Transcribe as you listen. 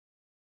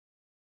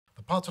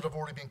The parts that have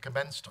already been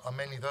commenced are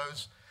mainly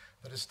those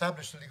that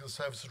establish the Legal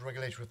Services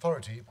Regulatory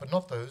Authority, but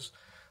not those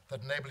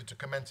that enable it to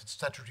commence its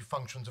statutory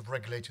functions of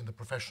regulating the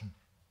profession.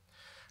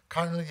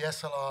 Currently, the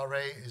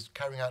SLRA is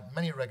carrying out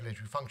many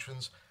regulatory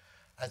functions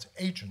as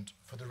agent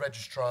for the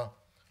Registrar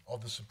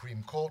of the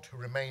Supreme Court, who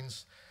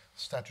remains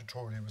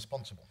statutorily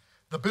responsible.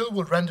 The bill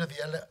will render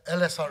the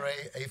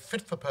LSRA a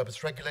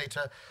fit-for-purpose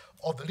regulator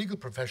of the legal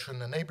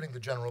profession, enabling the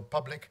general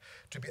public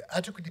to be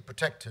adequately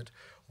protected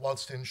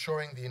whilst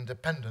ensuring the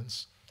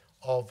independence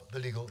of the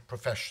legal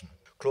profession.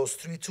 Clause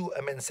 3.2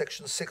 amends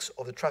Section 6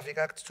 of the Traffic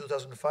Act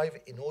 2005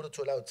 in order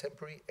to allow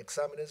temporary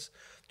examiners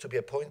to be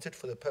appointed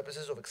for the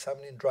purposes of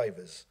examining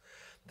drivers.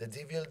 The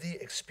DVLD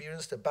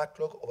experienced a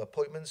backlog of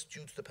appointments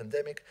due to the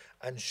pandemic,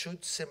 and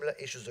should similar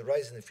issues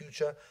arise in the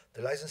future,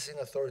 the licensing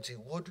authority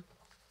would,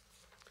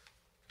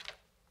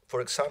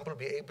 for example,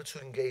 be able to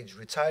engage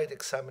retired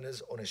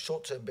examiners on a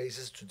short-term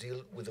basis to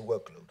deal with the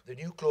workload. The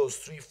new Clause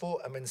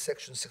 3.4 amends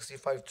Section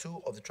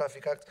 65.2 of the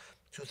Traffic Act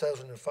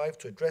 2005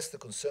 to address the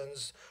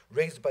concerns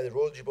raised by the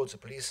Royal Gibraltar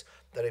Police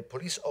that a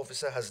police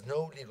officer has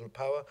no legal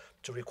power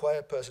to require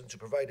a person to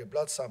provide a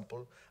blood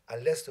sample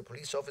unless the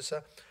police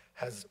officer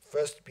has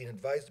first been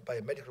advised by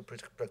a medical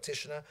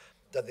practitioner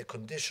that the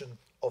condition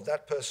of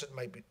that person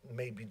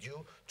may be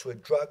due to a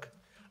drug.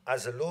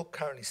 As the law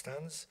currently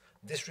stands,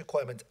 this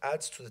requirement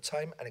adds to the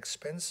time and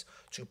expense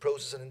to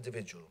process an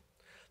individual.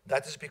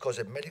 That is because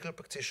a medical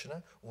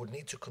practitioner would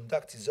need to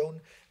conduct his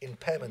own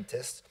impairment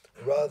test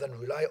rather than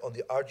rely on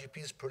the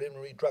RGP's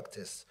preliminary drug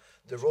tests.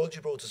 The Royal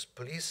Gibraltar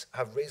Police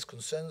have raised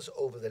concerns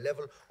over the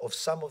level of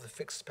some of the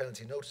fixed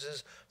penalty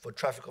notices for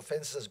traffic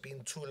offences as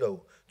being too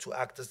low to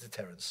act as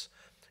deterrence.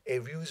 A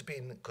review is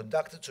being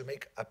conducted to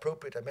make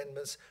appropriate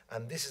amendments,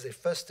 and this is a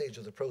first stage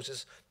of the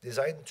process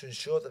designed to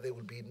ensure that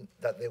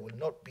there will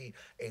not be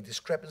a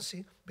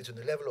discrepancy between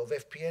the level of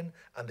FPN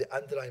and the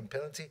underlying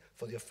penalty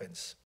for the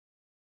offence.